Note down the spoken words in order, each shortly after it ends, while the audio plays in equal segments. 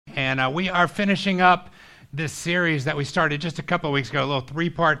And we are finishing up this series that we started just a couple of weeks ago, a little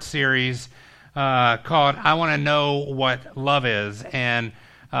three-part series called I Want to Know What Love Is. And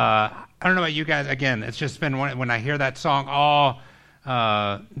I don't know about you guys. Again, it's just been when I hear that song,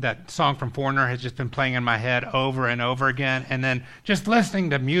 that song from Foreigner has just been playing in my head over and over again. And then just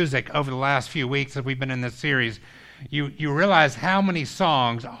listening to music over the last few weeks as we've been in this series, you realize how many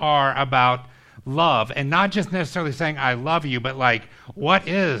songs are about love, and not just necessarily saying I love you, but like, what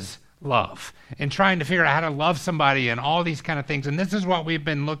is love? And trying to figure out how to love somebody and all these kind of things. And this is what we've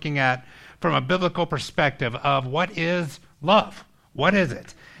been looking at from a biblical perspective of what is love? What is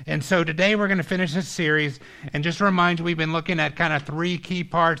it? And so today we're going to finish this series and just remind you we've been looking at kind of three key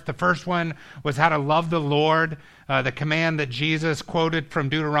parts. The first one was how to love the Lord, the command that Jesus quoted from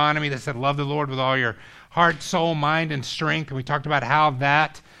Deuteronomy that said, love the Lord with all your heart, soul, mind, and strength. And we talked about how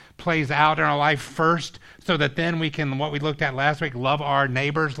that plays out in our life first so that then we can, what we looked at last week, love our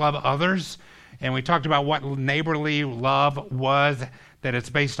neighbors, love others. And we talked about what neighborly love was, that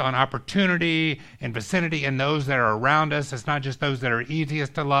it's based on opportunity and vicinity and those that are around us. It's not just those that are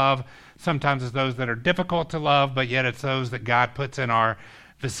easiest to love. Sometimes it's those that are difficult to love, but yet it's those that God puts in our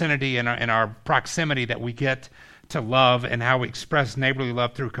vicinity and in our proximity that we get to love, and how we express neighborly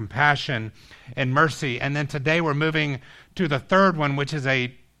love through compassion and mercy. And then today we're moving to the third one, which is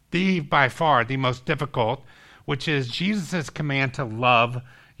by far the most difficult, which is Jesus' command to love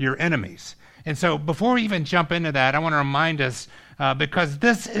your enemies. And so before we even jump into that, I want to remind us, because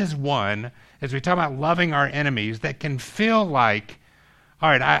this is one, as we talk about loving our enemies, that can feel like, all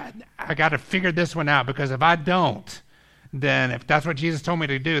right, I got to figure this one out, because if I don't, then if that's what Jesus told me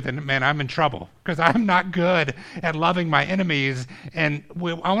to do, then, man, I'm in trouble, because I'm not good at loving my enemies. And I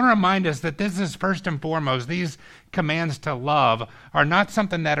want to remind us that this is first and foremost, these commands to love are not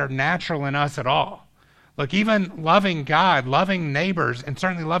something that are natural in us at all. Look, even loving God, loving neighbors, and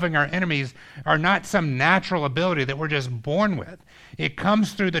certainly loving our enemies are not some natural ability that we're just born with. It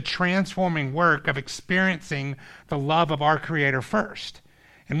comes through the transforming work of experiencing the love of our Creator first.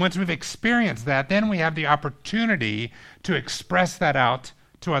 And once we've experienced that, then we have the opportunity to express that out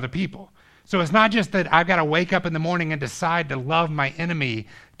to other people. So it's not just that I've got to wake up in the morning and decide to love my enemy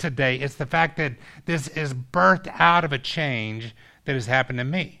today. It's the fact that this is birthed out of a change that has happened in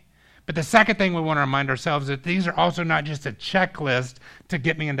me. But the second thing we want to remind ourselves is that these are also not just a checklist to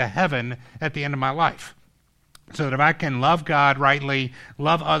get me into heaven at the end of my life. So that if I can love God rightly,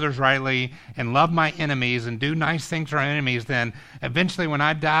 love others rightly, and love my enemies and do nice things for our enemies, then eventually when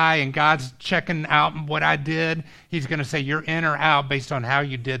I die and God's checking out what I did, he's going to say, you're in or out based on how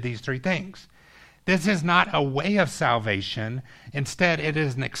you did these three things. This is not a way of salvation. Instead, it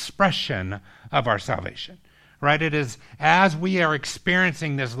is an expression of our salvation. Right? It is as we are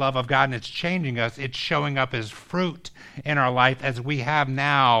experiencing this love of God and it's changing us, it's showing up as fruit in our life as we have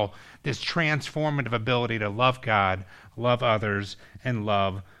now this transformative ability to love God, love others, and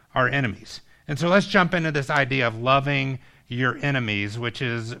love our enemies. And so let's jump into this idea of loving your enemies, which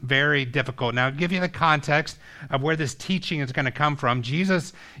is very difficult. Now, to give you the context of where this teaching is going to come from,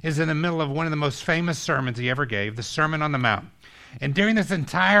 Jesus is in the middle of one of the most famous sermons he ever gave, the Sermon on the Mount. And during this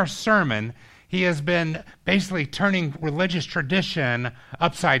entire sermon, he has been basically turning religious tradition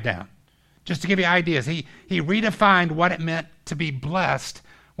upside down. Just to give you ideas, he redefined what it meant to be blessed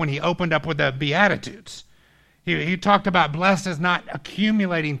when he opened up with the Beatitudes. He talked about blessed as not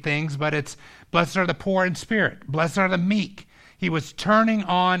accumulating things, but it's blessed are the poor in spirit, blessed are the meek. He was turning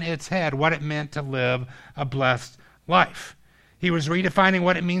on its head what it meant to live a blessed life. He was redefining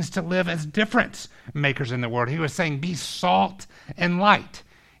what it means to live as difference makers in the world. He was saying be salt and light.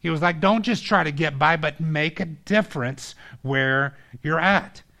 He was like, don't just try to get by, but make a difference where you're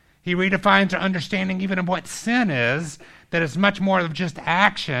at. He redefines our understanding even of what sin is, that it's much more of just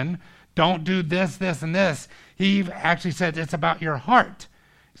action. Don't do this, this, and this. He actually says it's about your heart.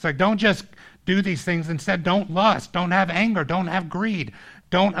 It's like, don't just do these things. Instead, don't lust, don't have anger, don't have greed.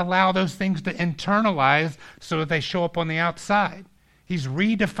 Don't allow those things to internalize so that they show up on the outside. He's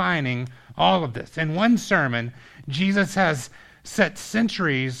redefining all of this. In one sermon, Jesus has set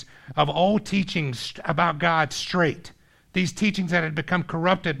centuries of old teachings about God straight. These teachings that had become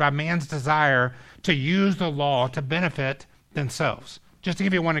corrupted by man's desire to use the law to benefit themselves. Just to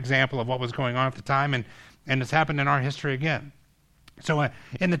give you one example of what was going on at the time, and it's happened in our history again. So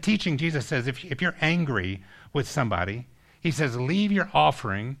in the teaching, Jesus says, if you're angry with somebody, he says, leave your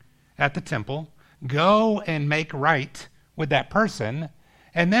offering at the temple, go and make right with that person,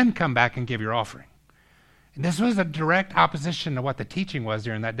 and then come back and give your offering. And this was a direct opposition to what the teaching was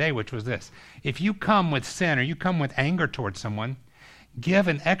during that day, which was this. If you come with sin or you come with anger towards someone, give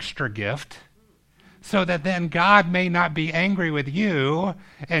an extra gift so that then God may not be angry with you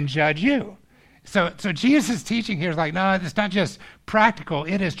and judge you. So Jesus' teaching here is like, no, it's not just practical,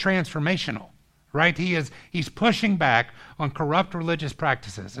 it is transformational, right? He's pushing back on corrupt religious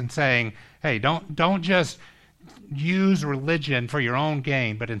practices and saying, hey, don't just use religion for your own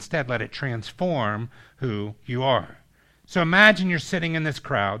gain, but instead let it transform who you are. So imagine you're sitting in this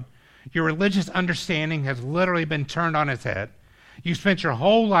crowd. Your religious understanding has literally been turned on its head. You spent your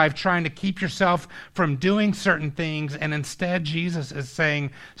whole life trying to keep yourself from doing certain things, and instead Jesus is saying,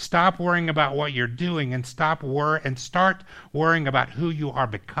 stop worrying about what you're doing and start worrying about who you are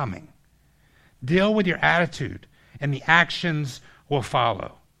becoming. Deal with your attitude, and the actions will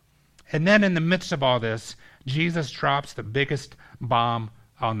follow. And then in the midst of all this, Jesus drops the biggest bomb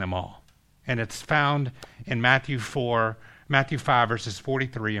on them all. And it's found in Matthew 5, verses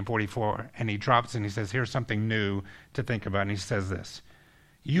 43 and 44. And he drops and he says, here's something new to think about. And he says this,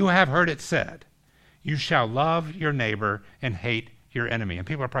 you have heard it said, you shall love your neighbor and hate your enemy. And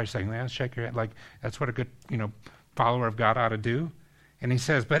people are probably saying, well, shake your head, like that's what a good, follower of God ought to do. And he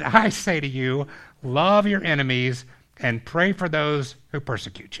says, but I say to you, love your enemies and pray for those who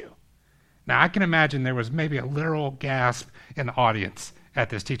persecute you. Now, I can imagine there was maybe a literal gasp in the audience at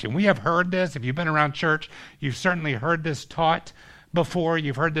this teaching. We have heard this. If you've been around church, you've certainly heard this taught before.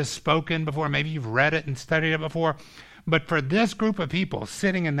 You've heard this spoken before. Maybe you've read it and studied it before. But for this group of people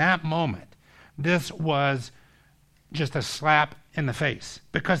sitting in that moment, this was just a slap in the face.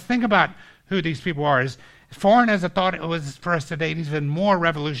 Because think about who these people are. As foreign as I thought it was for us today, it was even more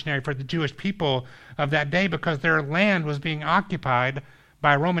revolutionary for the Jewish people of that day because their land was being occupied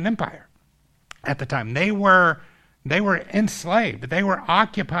by a Roman Empire at the time. They were enslaved. They were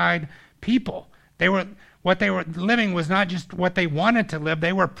occupied people. What they were living was not just what they wanted to live.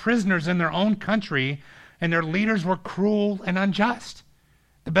 They were prisoners in their own country, and their leaders were cruel and unjust.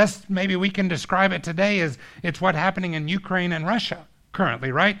 The best maybe we can describe it today is it's what's happening in Ukraine and Russia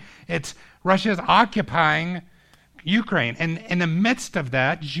currently, right? It's Russia's occupying Ukraine. And in the midst of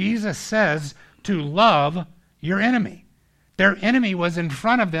that, Jesus says to love your enemy. Their enemy was in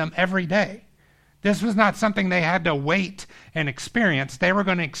front of them every day. This was not something they had to wait and experience. They were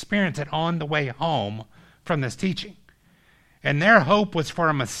going to experience it on the way home from this teaching. And their hope was for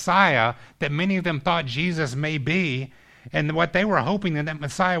a Messiah that many of them thought Jesus may be. And what they were hoping that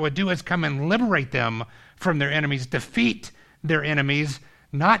Messiah would do is come and liberate them from their enemies, defeat their enemies,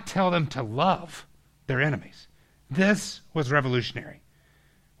 not tell them to love their enemies. This was revolutionary.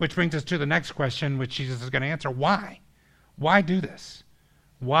 Which brings us to the next question, which Jesus is going to answer. Why? Why do this?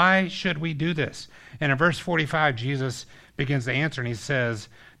 Why should we do this? And in verse 45, Jesus begins to answer, and he says,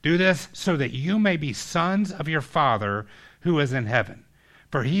 do this so that you may be sons of your Father who is in heaven.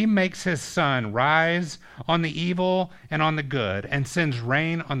 For he makes his sun rise on the evil and on the good, and sends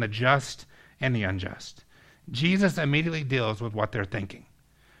rain on the just and the unjust. Jesus immediately deals with what they're thinking.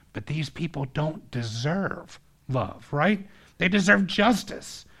 But these people don't deserve love, right? They deserve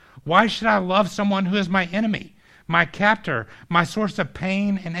justice. Why should I love someone who is my enemy, my captor, my source of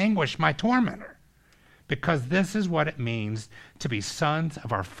pain and anguish, my tormentor? Because this is what it means to be sons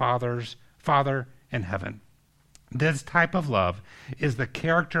of our Father in heaven. This type of love is the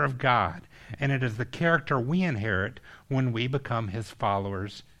character of God, and it is the character we inherit when we become his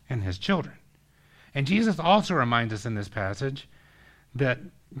followers and his children. And Jesus also reminds us in this passage that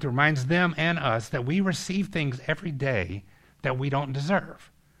it reminds them and us that we receive things every day that we don't deserve,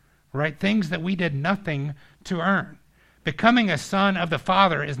 right? Things that we did nothing to earn. Becoming a son of the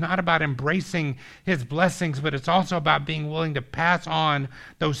Father is not about embracing his blessings, but it's also about being willing to pass on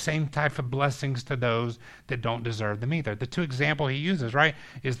those same type of blessings to those that don't deserve them either. The two examples he uses, right,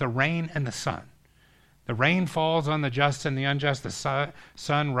 is the rain and the sun. The rain falls on the just and the unjust. The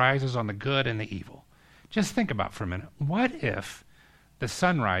sun rises on the good and the evil. Just think about for a minute. What if the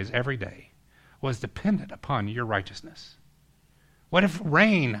sunrise every day was dependent upon your righteousness? What if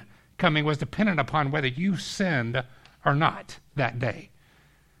rain coming was dependent upon whether you sinned or not that day?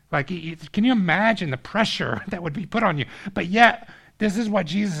 Like, can you imagine the pressure that would be put on you? But yet, this is what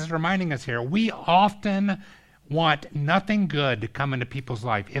Jesus is reminding us here. We often want nothing good to come into people's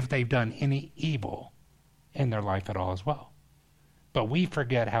life if they've done any evil in their life at all as well. But we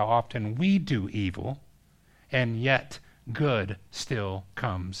forget how often we do evil, and yet good still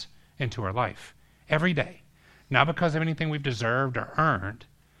comes into our life every day. Not because of anything we've deserved or earned,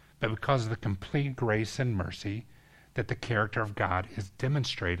 but because of the complete grace and mercy that the character of God is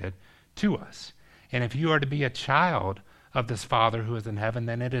demonstrated to us. And if you are to be a child of this Father who is in heaven,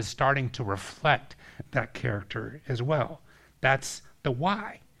 then it is starting to reflect that character as well. That's the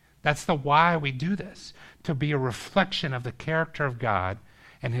why. That's the why we do this, to be a reflection of the character of God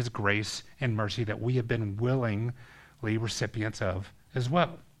and his grace and mercy that we have been willingly recipients of as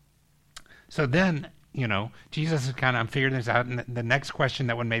well. So then, Jesus is I'm figuring this out, and the next question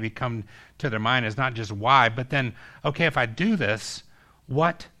that would maybe come to their mind is not just why, but then, okay, if I do this,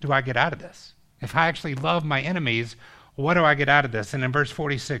 what do I get out of this? If I actually love my enemies, what do I get out of this? And in verse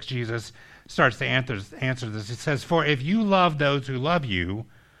 46, Jesus starts to answer this. It says, "For if you love those who love you,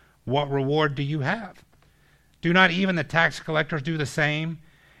 what reward do you have? Do not even the tax collectors do the same?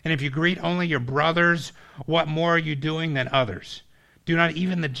 And if you greet only your brothers, what more are you doing than others? Do not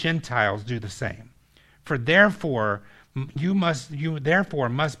even the Gentiles do the same? For therefore you therefore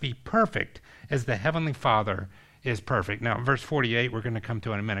must be perfect as the heavenly Father is perfect." Now, verse 48, we're going to come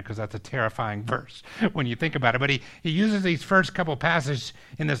to in a minute because that's a terrifying verse when you think about it. But he uses these first couple passages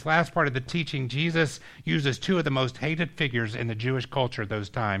in this last part of the teaching. Jesus uses two of the most hated figures in the Jewish culture at those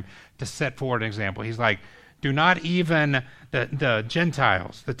time to set forward an example. He's like, do not even the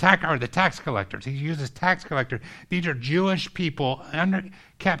Gentiles, the tax collectors. He uses tax collectors. These are Jewish people under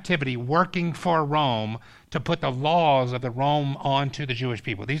captivity working for Rome to put the laws of the Rome onto the Jewish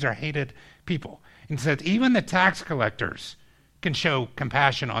people. These are hated people. And says even the tax collectors can show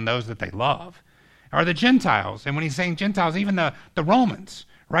compassion on those that they love. Or the Gentiles, and when he's saying Gentiles, even the Romans,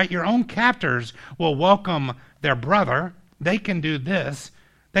 right? Your own captors will welcome their brother. They can do this.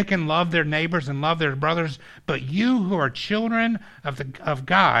 They can love their neighbors and love their brothers. But you who are children of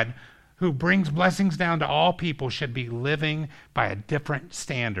God, who brings blessings down to all people, should be living by a different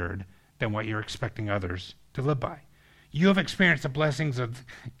standard than what you're expecting others to live by. You have experienced the blessings of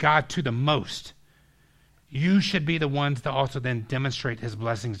God to the most. You should be the ones to also then demonstrate his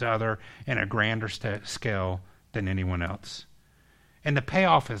blessings to others in a grander scale than anyone else. And the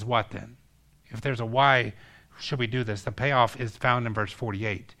payoff is what then? If there's a why should we do this, the payoff is found in verse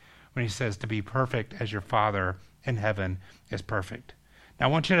 48 when he says to be perfect as your Father in heaven is perfect. Now I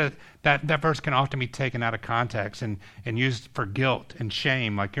want you to, that verse can often be taken out of context and used for guilt and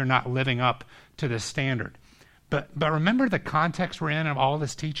shame, like you're not living up to this standard. But remember the context we're in of all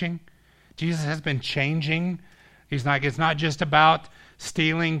this teaching? Jesus has been changing. It's not just about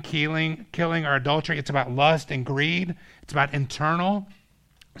stealing, killing, or adultery. It's about lust and greed. It's about internal.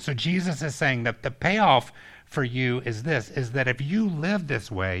 So Jesus is saying that the payoff for you is this, is that if you live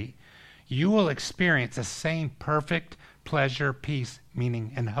this way, you will experience the same perfect pleasure, peace,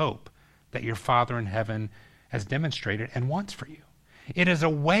 meaning, and hope that your Father in heaven has demonstrated and wants for you. It is a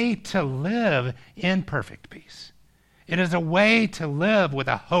way to live in perfect peace. It is a way to live with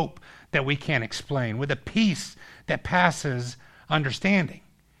a hope that we can't explain, with a peace that passes understanding.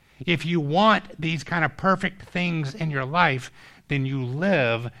 If you want these kind of perfect things in your life, then you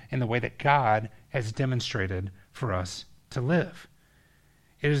live in the way that God has demonstrated for us to live.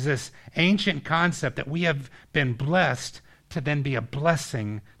 It is this ancient concept that we have been blessed to then be a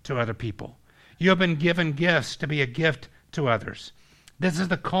blessing to other people. You have been given gifts to be a gift to others. This is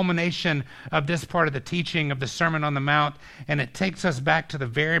the culmination of this part of the teaching of the Sermon on the Mount, and it takes us back to the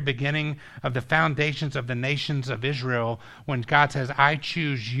very beginning of the foundations of the nations of Israel when God says, I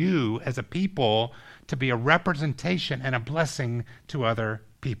choose you as a people to be a representation and a blessing to other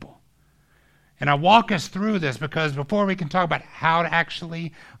people. And I walk us through this because before we can talk about how to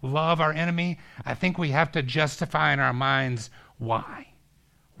actually love our enemy, I think we have to justify in our minds why.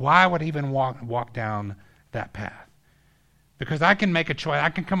 Why would I even walk down that path? Because I can make a choice.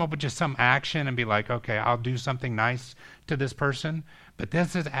 I can come up with just some action and be like, okay, I'll do something nice to this person. But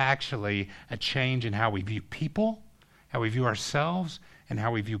this is actually a change in how we view people, how we view ourselves, and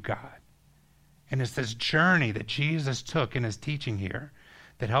how we view God. And it's this journey that Jesus took in his teaching here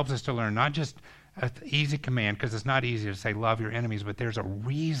that helps us to learn not just an easy command, because it's not easy to say love your enemies, but there's a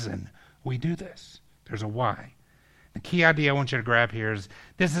reason we do this. There's a why. The key idea I want you to grab here is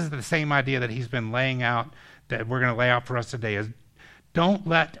this is the same idea that he's been laying out, that we're going to lay out for us today, is don't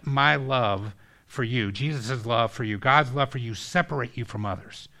let my love for you, Jesus' love for you, God's love for you, separate you from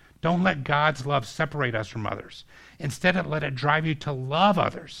others. Don't let God's love separate us from others. Instead, let it drive you to love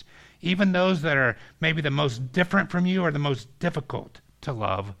others, even those that are maybe the most different from you or the most difficult to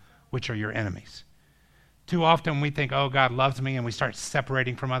love, which are your enemies. Too often we think, oh, God loves me, and we start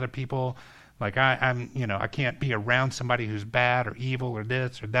separating from other people. Like I can't be around somebody who's bad or evil or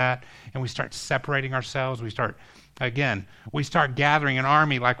this or that. And we start separating ourselves. We start gathering an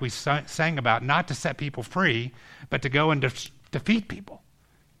army like we sang about, not to set people free, but to go and defeat people.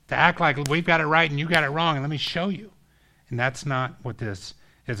 To act like we've got it right and you got it wrong, and let me show you. And that's not what this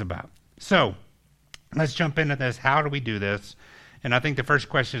is about. So let's jump into this. How do we do this? And I think the first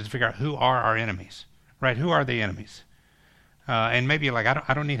question is to figure out who are our enemies, right? Who are the enemies? And maybe you're like,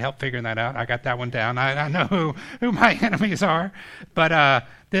 I don't need help figuring that out. I got that one down. I know who my enemies are. But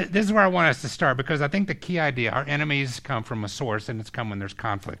this is where I want us to start, because I think the key idea, our enemies come from a source, and it's come when there's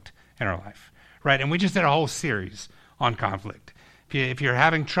conflict in our life, right? And we just did a whole series on conflict. If you're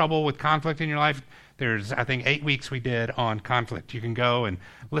having trouble with conflict in your life, there's, I think, 8 weeks we did on conflict. You can go and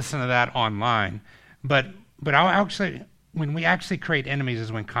listen to that online. But when we actually create enemies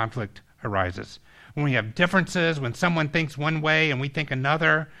is when conflict arises. When we have differences, when someone thinks one way and we think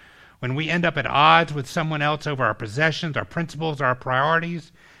another, when we end up at odds with someone else over our possessions, our principles, our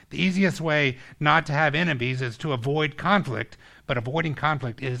priorities, the easiest way not to have enemies is to avoid conflict, but avoiding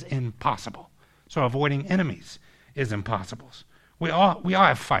conflict is impossible. So avoiding enemies is impossible. We all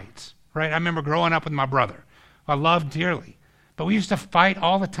have fights, right? I remember growing up with my brother, I loved dearly, but we used to fight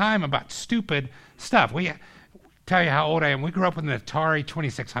all the time about stupid stuff. We tell you how old I am. We grew up with an Atari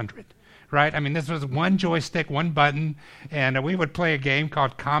 2600. Right? I mean, this was one joystick, one button, and we would play a game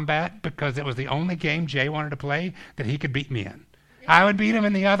called Combat because it was the only game Jay wanted to play that he could beat me in. I would beat him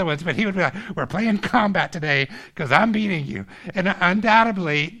in the other ones, but he would be like, we're playing Combat today because I'm beating you. And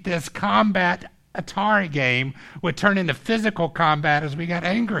undoubtedly, this Combat Atari game would turn into physical combat as we got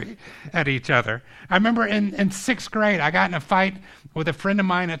angry at each other. I remember in 6th grade, I got in a fight with a friend of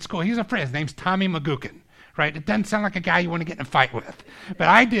mine at school. He's a friend. His name's Tommy McGuckin. Right? It doesn't sound like a guy you want to get in a fight with. But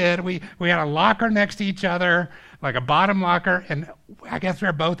I did. We had a locker next to each other, like a bottom locker, and I guess we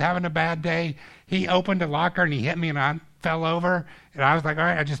were both having a bad day. He opened a locker and he hit me and I fell over. And I was like, all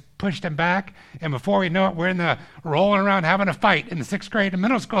right, I just pushed him back. And before we know it, we're in the rolling around having a fight in the 6th grade and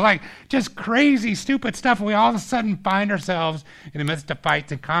middle school, like just crazy, stupid stuff. And we all of a sudden find ourselves in the midst of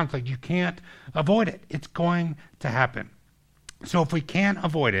fights and conflict. You can't avoid it. It's going to happen. So if we can't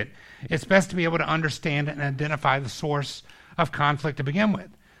avoid it, it's best to be able to understand and identify the source of conflict to begin with.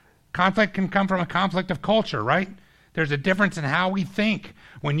 Conflict can come from a conflict of culture, right? There's a difference in how we think.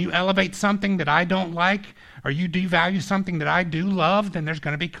 When you elevate something that I don't like, or you devalue something that I do love, then there's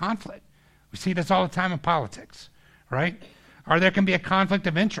going to be conflict. We see this all the time in politics, right? Or there can be a conflict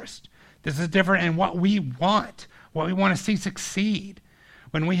of interest. This is different in what we want to see succeed.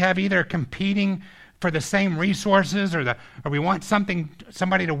 When we have either competing for the same resources, or we want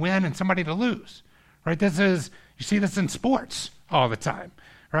somebody to win and somebody to lose, right? You see this in sports all the time,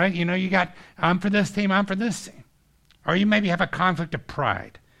 right? You know, you got, I'm for this team, I'm for this team. Or you maybe have a conflict of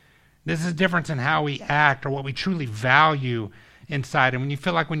pride. This is a difference in how we act or what we truly value inside. And when you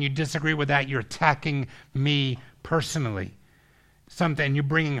feel like when you disagree with that, you're attacking me personally. You're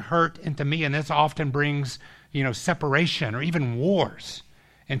bringing hurt into me, and this often brings, separation or even wars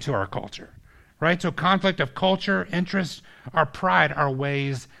into our culture. Right? So conflict of culture, interest, our pride are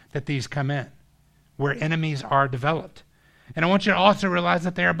ways that these come in, where enemies are developed. And I want you to also realize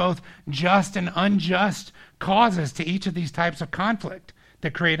that there are both just and unjust causes to each of these types of conflict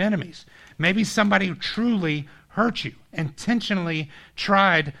that create enemies. Maybe somebody truly hurt you, intentionally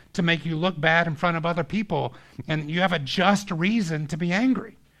tried to make you look bad in front of other people, and you have a just reason to be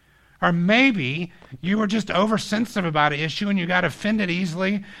angry. Or maybe you were just oversensitive about an issue and you got offended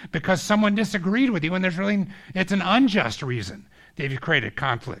easily because someone disagreed with you, and it's an unjust reason that you've created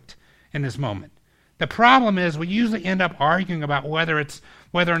conflict in this moment. The problem is we usually end up arguing about whether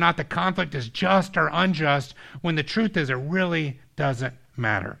or not the conflict is just or unjust, when the truth is it really doesn't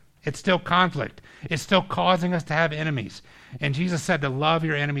matter. It's still conflict. It's still causing us to have enemies. And Jesus said to love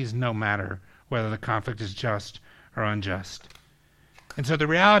your enemies no matter whether the conflict is just or unjust. And so the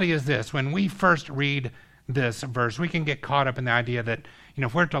reality is this: when we first read this verse, we can get caught up in the idea that,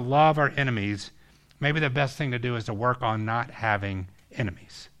 if we're to love our enemies, maybe the best thing to do is to work on not having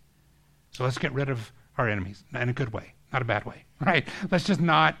enemies. So let's get rid of our enemies in a good way, not a bad way, right? Let's just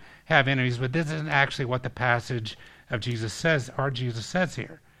not have enemies. But this isn't actually what the passage of Jesus says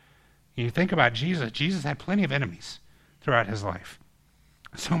here. You think about Jesus. Jesus had plenty of enemies throughout his life,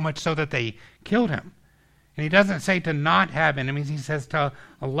 so much so that they killed him. And he doesn't say to not have enemies, he says to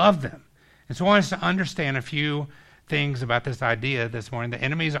love them. And so I want us to understand a few things about this idea this morning. The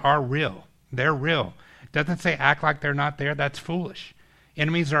enemies are real. They're real. It doesn't say act like they're not there. That's foolish.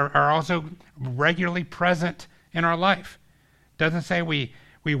 Enemies are also regularly present in our life. It doesn't say we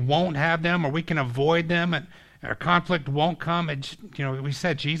won't have them or we can avoid them and our conflict won't come. We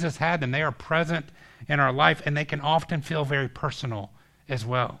said Jesus had them. They are present in our life, and they can often feel very personal as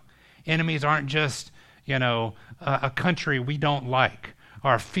well. Enemies aren't just a country we don't like,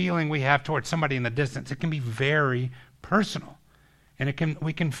 or a feeling we have towards somebody in the distance. It can be very personal, and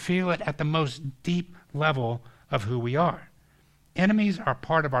we can feel it at the most deep level of who we are. Enemies are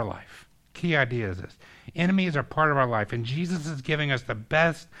part of our life. Key idea is this: enemies are part of our life, and Jesus is giving us the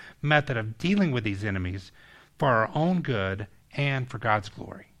best method of dealing with these enemies for our own good and for God's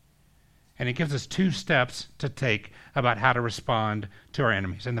glory. And he gives us 2 steps to take about how to respond to our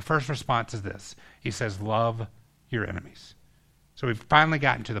enemies. And the first response is this. He says, love your enemies. So we've finally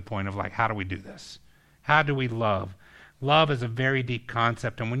gotten to the point of how do we do this? How do we love? Love is a very deep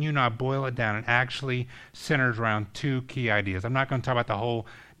concept, and when you and I boil it down, it actually centers around 2 key ideas. I'm not going to talk about the whole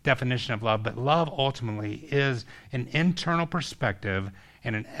definition of love, but love ultimately is an internal perspective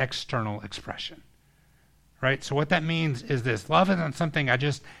and an external expression. Right? So what that means is this. Love isn't something I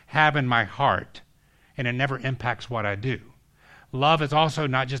just have in my heart and it never impacts what I do. Love is also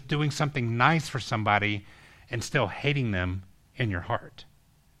not just doing something nice for somebody and still hating them in your heart.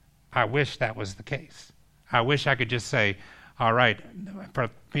 I wish that was the case. I wish I could just say, all right,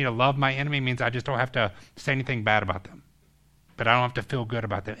 for me to love my enemy means I just don't have to say anything bad about them. But I don't have to feel good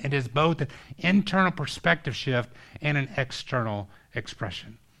about them. It is both an internal perspective shift and an external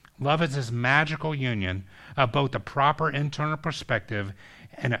expression. Love is this magical union of both a proper internal perspective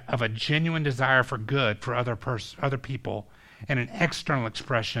and of a genuine desire for good for other people, and an external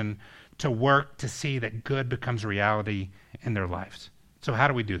expression to work to see that good becomes reality in their lives. So how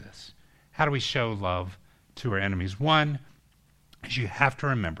do we do this? How do we show love to our enemies? One is you have to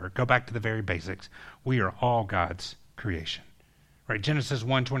remember, go back to the very basics, we are all God's creation. Right? Genesis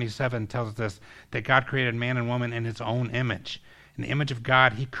 1:27 tells us that God created man and woman in his own image. In the image of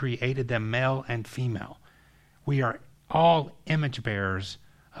God, he created them male and female. We are all image bearers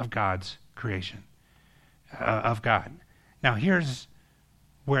of God's creation, of God. Now, here's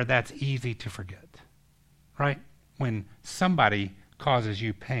where that's easy to forget, right? When somebody causes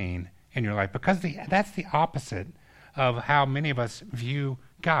you pain in your life, because that's the opposite of how many of us view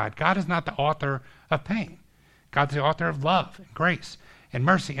God. God is not the author of pain. God's the author of love and grace and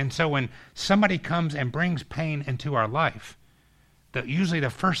mercy. And so when somebody comes and brings pain into our life, usually the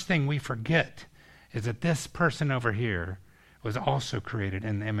first thing we forget is that this person over here was also created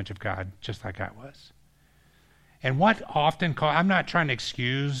in the image of God, just like I was. And what often I'm not trying to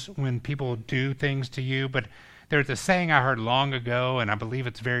excuse when people do things to you, but there's a saying I heard long ago, and I believe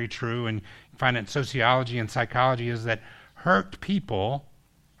it's very true, and you find it in sociology and psychology, is that hurt people,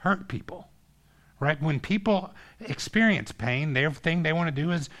 right? When people experience pain, their thing they want to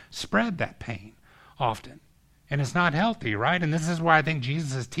do is spread that pain often. And it's not healthy, right? And this is why I think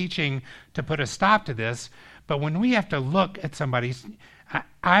Jesus is teaching to put a stop to this. But when we have to look at somebody,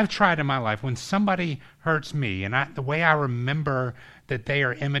 I've tried in my life, when somebody hurts me, and the way I remember that they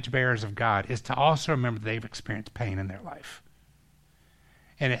are image bearers of God is to also remember that they've experienced pain in their life.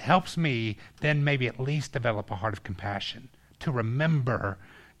 And it helps me then maybe at least develop a heart of compassion, to remember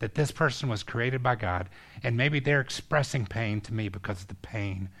that this person was created by God, and maybe they're expressing pain to me because of the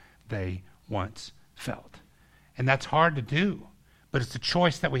pain they once felt. And that's hard to do, but it's a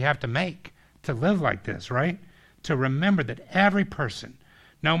choice that we have to make to live like this, right? To remember that every person,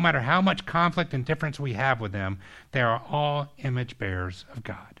 no matter how much conflict and difference we have with them, they are all image bearers of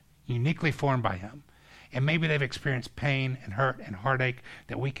God, uniquely formed by him. And maybe they've experienced pain and hurt and heartache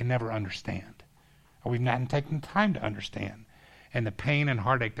that we can never understand, or we've not taken time to understand. And the pain and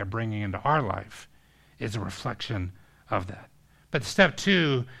heartache they're bringing into our life is a reflection of that. But step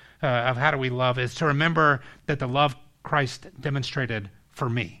 2 of how do we love is to remember that the love Christ demonstrated for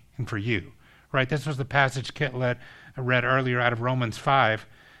me and for you, right? This was the passage Kit read earlier out of Romans 5,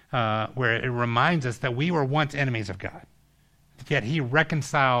 where it reminds us that we were once enemies of God, yet he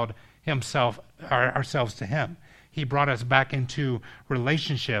reconciled ourselves to him. He brought us back into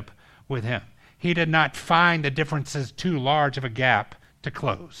relationship with him. He did not find the differences too large of a gap to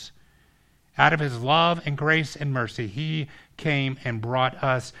close. Out of his love and grace and mercy, he came and brought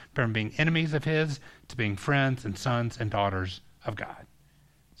us from being enemies of his to being friends and sons and daughters of God.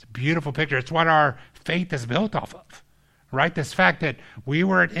 It's a beautiful picture. It's what our faith is built off of, right? This fact that we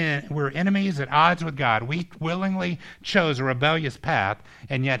were enemies at odds with God. We willingly chose a rebellious path,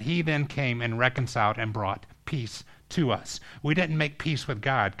 and yet he then came and reconciled and brought peace to us. We didn't make peace with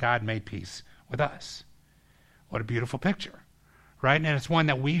God. God made peace with us. What a beautiful picture, right? And it's one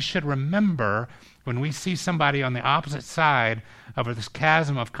that we should remember when we see somebody on the opposite side of this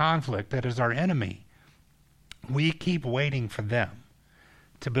chasm of conflict that is our enemy. We keep waiting for them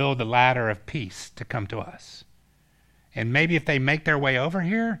to build the ladder of peace to come to us. And maybe if they make their way over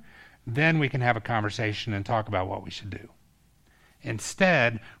here, then we can have a conversation and talk about what we should do.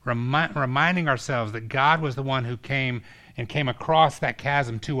 Instead, reminding ourselves that God was the one who came across that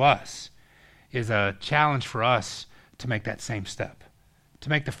chasm to us is a challenge for us to make that same step, to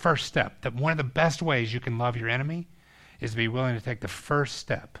make the first step. That one of the best ways you can love your enemy is to be willing to take the first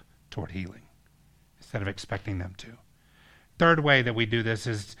step toward healing instead of expecting them to. third way that we do this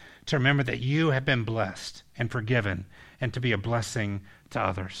is to remember that you have been blessed and forgiven and to be a blessing to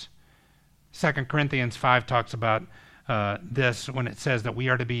others. 2 Corinthians 5 talks about this when it says that we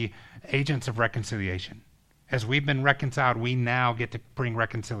are to be agents of reconciliation. As we've been reconciled, we now get to bring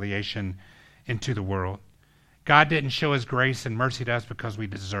reconciliation into the world. God didn't show his grace and mercy to us because we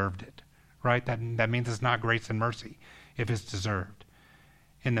deserved it, right? That means it's not grace and mercy if it's deserved.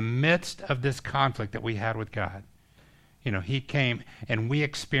 In the midst of this conflict that we had with God, he came and we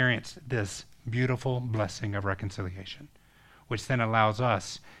experienced this beautiful blessing of reconciliation, which then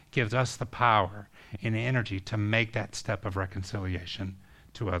gives us the power and the energy to make that step of reconciliation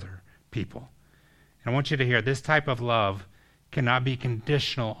to other people. And I want you to hear, this type of love cannot be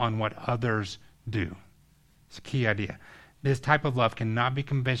conditional on what others do. It's a key idea. This type of love cannot be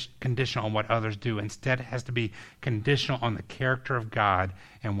conditional on what others do. Instead, it has to be conditional on the character of God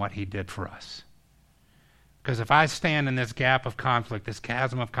and what he did for us. Because if I stand in this gap of conflict, this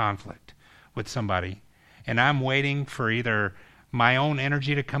chasm of conflict with somebody, and I'm waiting for either my own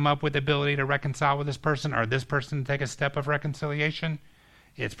energy to come up with the ability to reconcile with this person or this person to take a step of reconciliation,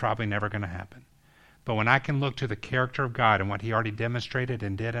 it's probably never going to happen. But when I can look to the character of God and what he already demonstrated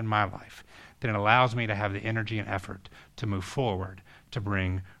and did in my life, then it allows me to have the energy and effort to move forward to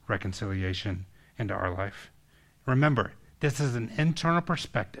bring reconciliation into our life. Remember, this is an internal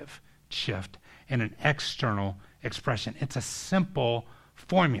perspective shift and an external expression. It's a simple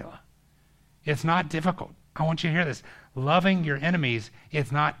formula. It's not difficult. I want you to hear this. Loving your enemies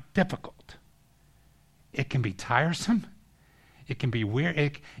is not difficult. It can be tiresome. It can be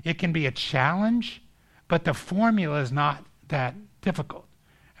weird. It can be a challenge, but the formula is not that difficult.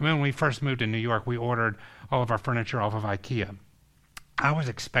 I mean, when we first moved to New York, we ordered all of our furniture off of IKEA.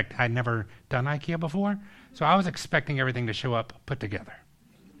 I'd never done IKEA before, so I was expecting everything to show up put together.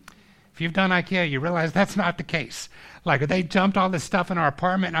 If you've done IKEA, you realize that's not the case. Like, they dumped all this stuff in our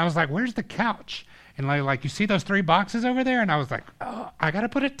apartment, and I was like, where's the couch? And like, you see those 3 boxes over there? And I was like, oh, I got to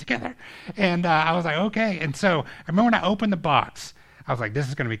put it together. And I was like, okay. And so I remember when I opened the box, I was like, this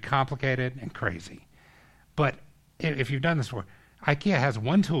is going to be complicated and crazy. But if you've done this before, IKEA has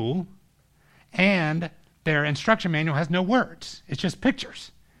one tool, and their instruction manual has no words. It's just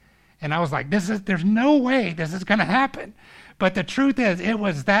pictures. And I was like, there's no way this is going to happen. But the truth is, it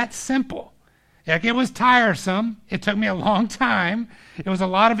was that simple. Like, it was tiresome. It took me a long time. It was a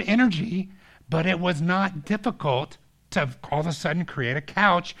lot of energy, but it was not difficult to all of a sudden create a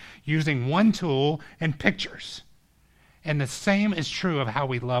couch using one tool and pictures. And the same is true of how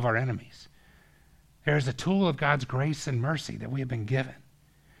we love our enemies. There's a tool of God's grace and mercy that we have been given.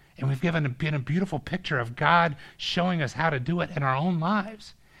 And we've been a beautiful picture of God showing us how to do it in our own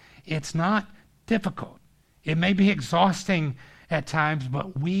lives. It's not difficult. It may be exhausting at times,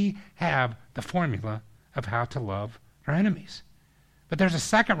 but we have the formula of how to love our enemies. But there's a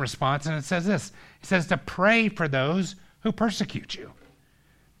second response, and it says this. It says to pray for those who persecute you.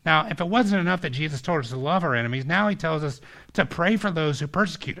 Now, if it wasn't enough that Jesus told us to love our enemies, now he tells us to pray for those who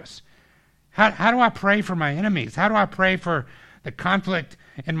persecute us. How do I pray for my enemies? How do I pray for the conflict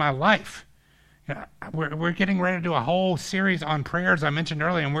in my life? We're getting ready to do a whole series on prayers I mentioned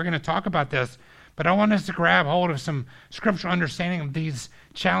earlier, and we're going to talk about this. But I want us to grab hold of some scriptural understanding of these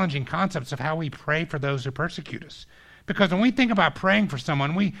challenging concepts of how we pray for those who persecute us. Because when we think about praying for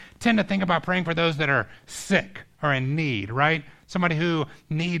someone, we tend to think about praying for those that are sick or in need, right? Somebody who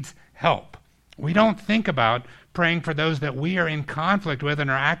needs help. We don't think about praying for those that we are in conflict with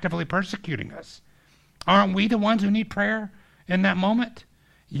and are actively persecuting us. Aren't we the ones who need prayer in that moment?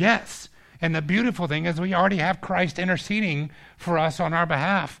 Yes. And the beautiful thing is we already have Christ interceding for us on our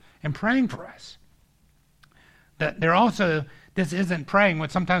behalf and praying for us. This isn't praying.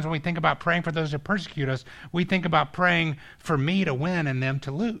 Sometimes when we think about praying for those who persecute us, we think about praying for me to win and them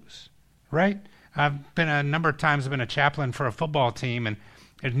to lose, right? I've been a number of times a chaplain for a football team, and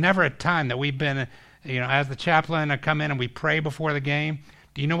there's never a time that we've been, as the chaplain, I come in and we pray before the game.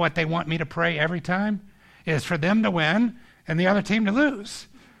 Do you know what they want me to pray every time? Is for them to win and the other team to lose.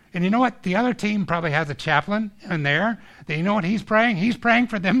 And you know what? The other team probably has a chaplain in there. You know what he's praying? He's praying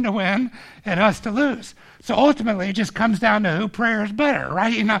for them to win and us to lose. So ultimately, it just comes down to who prayer is better,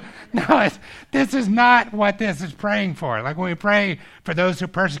 right? This is not what this is praying for. Like when we pray for those who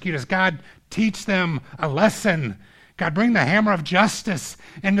persecute us, God, teach them a lesson. God, bring the hammer of justice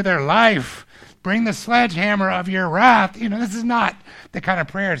into their life. Bring the sledgehammer of your wrath. This is not the kind of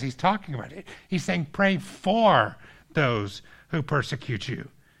prayers he's talking about. He's saying pray for those who persecute you.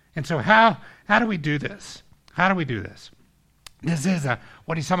 And so how do we do this? How do we do this? This is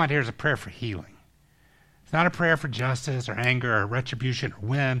what he's talking about here is a prayer for healing. It's not a prayer for justice or anger or retribution or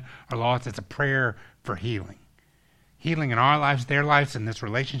win or loss. It's a prayer for healing. healing in our lives, their lives, in this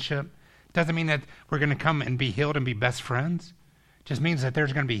relationship. It doesn't mean that we're going to come and be healed and be best friends. It just means that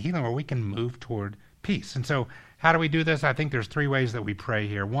there's going to be healing where we can move toward peace. And so how do we do this? I think there's 3 ways that we pray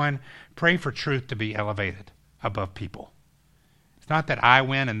here. 1, pray for truth to be elevated above people. It's not that I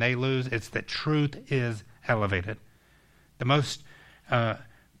win and they lose. It's that truth is elevated. The most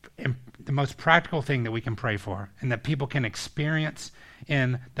practical thing that we can pray for and that people can experience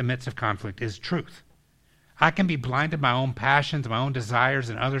in the midst of conflict is truth. I can be blinded by my own passions, my own desires,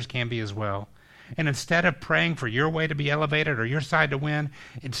 and others can be as well. And instead of praying for your way to be elevated or your side to win,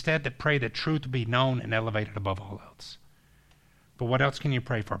 instead to pray that truth be known and elevated above all else. But what else can you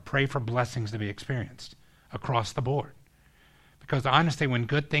pray for? Pray for blessings to be experienced across the board. Because honestly, when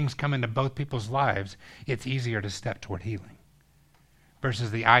good things come into both people's lives, it's easier to step toward healing.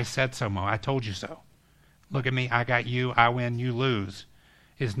 Versus the I said so, I told you so. Look at me, I got you, I win, you lose,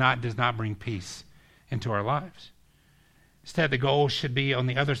 does not bring peace into our lives. Instead, the goal should be on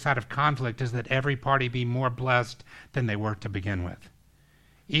the other side of conflict is that every party be more blessed than they were to begin with.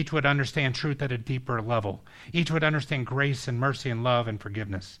 Each would understand truth at a deeper level. Each would understand grace and mercy and love and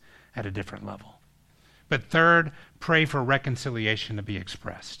forgiveness at a different level. But third, pray for reconciliation to be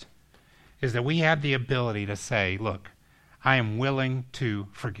expressed. Is that we have the ability to say, look, I am willing to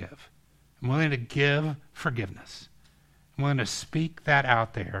forgive. I'm willing to give forgiveness. I'm willing to speak that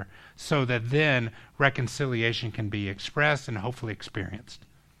out there so that then reconciliation can be expressed and hopefully experienced.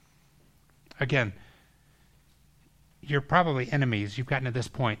 Again, you're probably enemies. You've gotten to this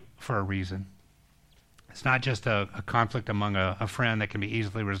point for a reason. It's not just a conflict among a friend that can be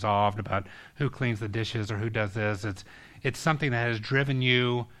easily resolved about who cleans the dishes or who does this. It's something that has driven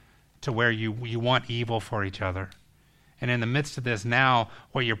you to where you want evil for each other. And in the midst of this now,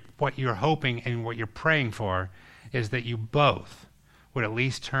 what you're hoping and what you're praying for is that you both would at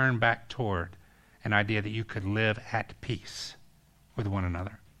least turn back toward an idea that you could live at peace with one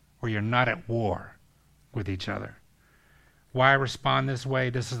another, where you're not at war with each other. Why respond this way?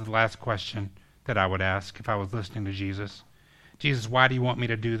 This is the last question that I would ask if I was listening to Jesus. Jesus, why do you want me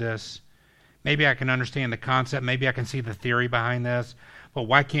to do this? Maybe I can understand the concept. Maybe I can see the theory behind this. But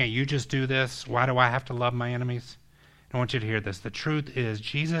why can't you just do this? Why do I have to love my enemies? I want you to hear this. The truth is,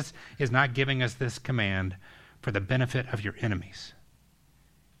 Jesus is not giving us this command for the benefit of your enemies.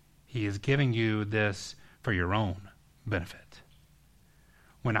 He is giving you this for your own benefit.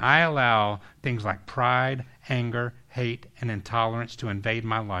 When I allow things like pride, anger, hate, and intolerance to invade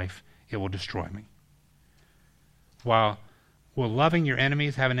my life, it will destroy me. While will loving your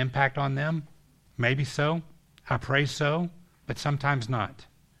enemies have an impact on them? Maybe so. I pray so, but sometimes not.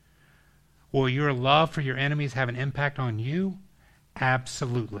 Will your love for your enemies have an impact on you?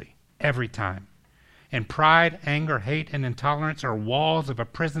 Absolutely. Every time. And pride, anger, hate, and intolerance are walls of a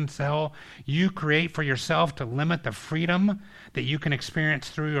prison cell you create for yourself to limit the freedom that you can experience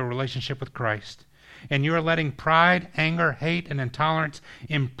through your relationship with Christ. And you're letting pride, anger, hate, and intolerance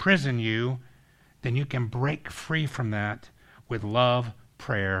imprison you, then you can break free from that with love,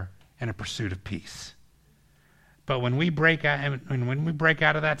 prayer, and a pursuit of peace. But when we break out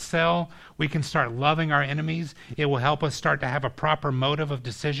of that cell, we can start loving our enemies. It will help us start to have a proper motive of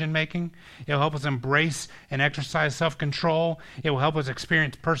decision making. It will help us embrace and exercise self-control. It will help us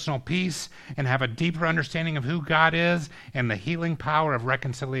experience personal peace and have a deeper understanding of who God is and the healing power of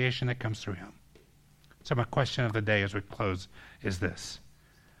reconciliation that comes through him. So my question of the day as we close is this.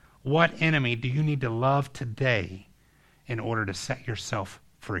 What enemy do you need to love today in order to set yourself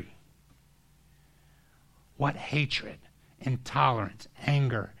free? What hatred, intolerance,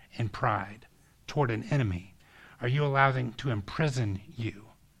 anger, and pride toward an enemy are you allowing to imprison you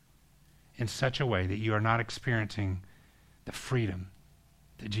in such a way that you are not experiencing the freedom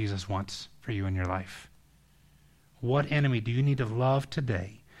that Jesus wants for you in your life? What enemy do you need to love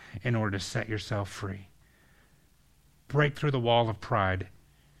today in order to set yourself free? Break through the wall of pride.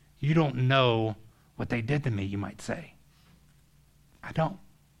 You don't know what they did to me, you might say. I don't.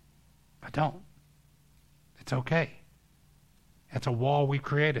 It's okay. That's a wall we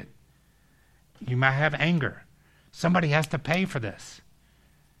created. You might have anger. Somebody has to pay for this.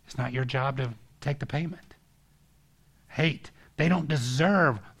 It's not your job to take the payment. Hate. They don't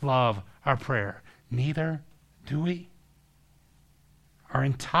deserve love or prayer. Neither do we. Our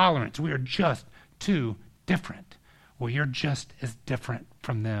intolerance. We are just too different. Well, you're just as different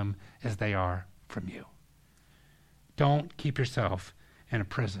from them as they are from you. Don't keep yourself in a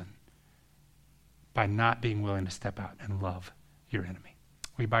prison by not being willing to step out and love your enemy.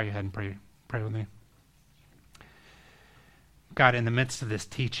 Will you bow your head and pray with me? God, in the midst of this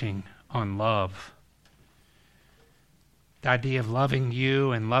teaching on love, the idea of loving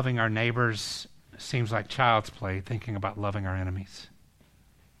you and loving our neighbors seems like child's play thinking about loving our enemies.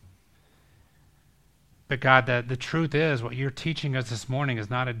 But God, the truth is, what you're teaching us this morning is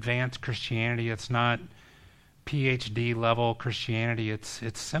not advanced Christianity. It's not PhD level Christianity. It's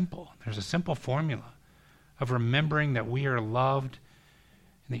simple. There's a simple formula of remembering that we are loved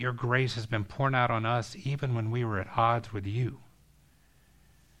and that your grace has been poured out on us even when we were at odds with you.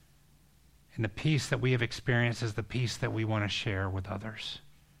 And the peace that we have experienced is the peace that we want to share with others.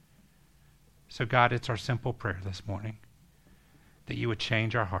 So God, it's our simple prayer this morning that you would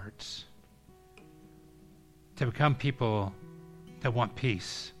change our hearts to become people that want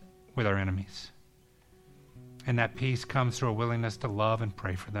peace with our enemies. And that peace comes through a willingness to love and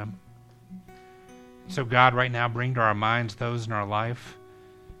pray for them. So God, right now, bring to our minds those in our life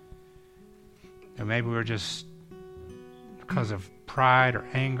that maybe we're just, because of pride or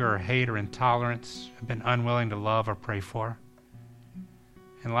anger or hate or intolerance, have been unwilling to love or pray for.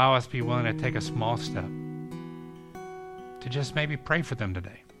 And allow us to be willing to take a small step to just maybe pray for them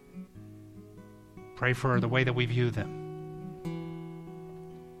today. Pray for the way that we view them.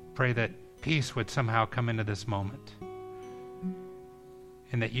 Pray that peace would somehow come into this moment.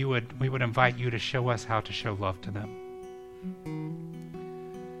 And that we would invite you to show us how to show love to them.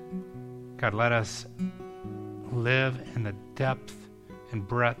 God, let us live in the depth and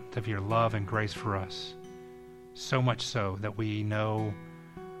breadth of your love and grace for us. So much so that we know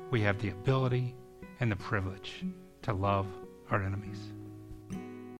we have the ability and the privilege to love our enemies.